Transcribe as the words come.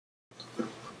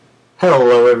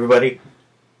Hello everybody.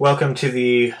 Welcome to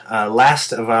the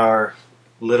last of our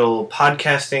little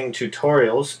podcasting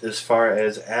tutorials as far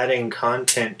as adding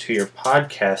content to your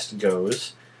podcast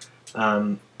goes.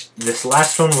 This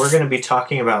last one we're going to be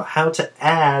talking about how to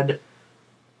add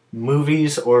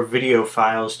movies or video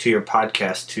files to your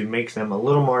podcast to make them a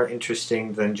little more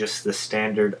interesting than just the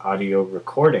standard audio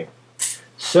recording.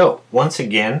 So, once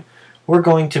again, we're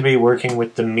going to be working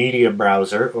with the media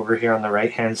browser over here on the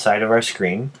right hand side of our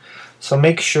screen. So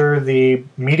make sure the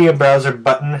media browser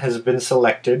button has been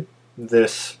selected,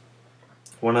 this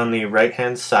one on the right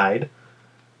hand side.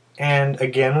 And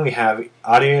again, we have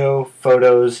audio,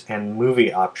 photos, and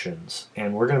movie options.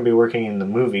 And we're going to be working in the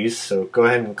movies, so go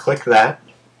ahead and click that.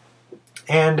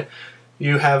 And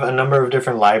you have a number of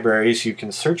different libraries you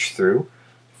can search through.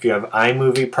 If you have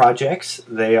iMovie projects,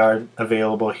 they are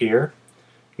available here.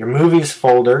 Your movies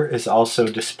folder is also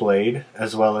displayed,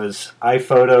 as well as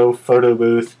iPhoto, Photo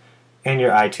Booth, and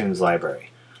your iTunes library.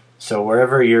 So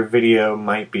wherever your video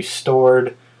might be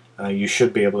stored, you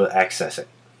should be able to access it.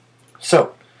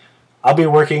 So I'll be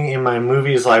working in my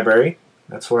movies library.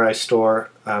 That's where I store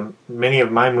many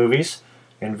of my movies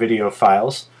and video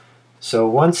files. So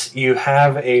once you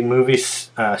have a movie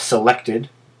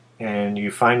selected and you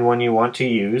find one you want to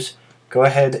use, go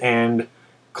ahead and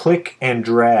click and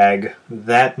drag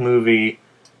that movie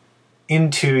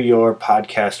into your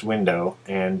podcast window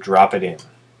and drop it in.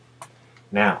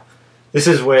 Now, this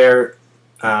is where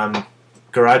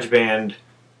Garageband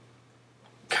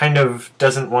kind of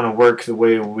doesn't want to work the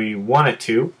way we want it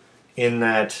to, in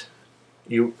that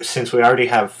since we already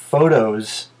have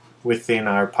photos within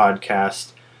our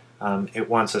podcast, it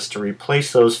wants us to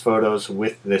replace those photos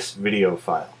with this video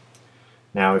file.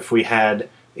 Now, if we had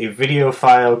a video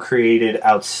file created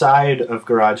outside of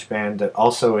Garageband that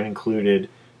also included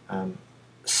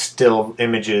still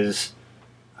images,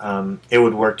 it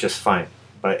would work just fine.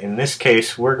 But in this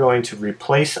case, we're going to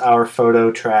replace our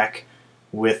photo track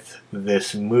with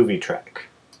this movie track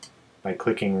by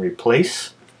clicking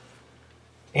Replace.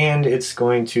 And it's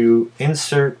going to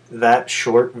insert that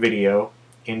short video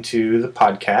into the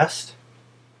podcast.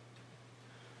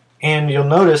 And you'll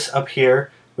notice up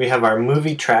here we have our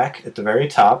movie track at the very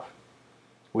top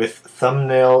with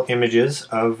thumbnail images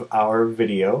of our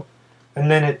video. And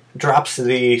then it drops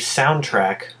the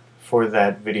soundtrack for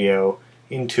that video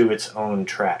into its own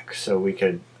track. So we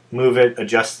could move it,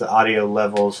 adjust the audio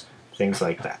levels, things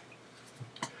like that.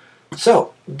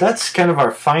 So that's kind of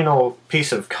our final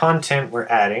piece of content we're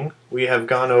adding. We have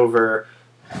gone over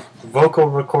vocal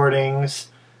recordings,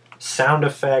 sound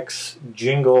effects,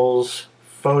 jingles,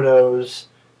 photos,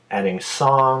 adding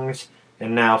songs,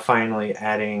 and now finally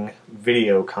adding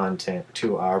video content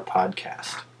to our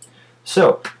podcast.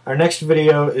 So our next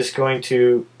video is going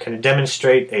to kind of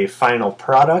demonstrate a final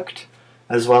product,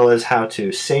 as well as how to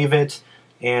save it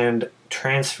and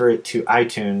transfer it to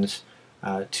iTunes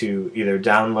to either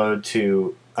download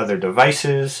to other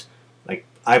devices like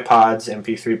iPods,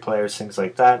 MP3 players, things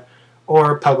like that,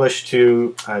 or publish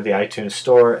to the iTunes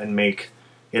store and make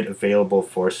it available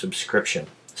for subscription.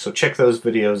 So check those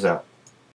videos out.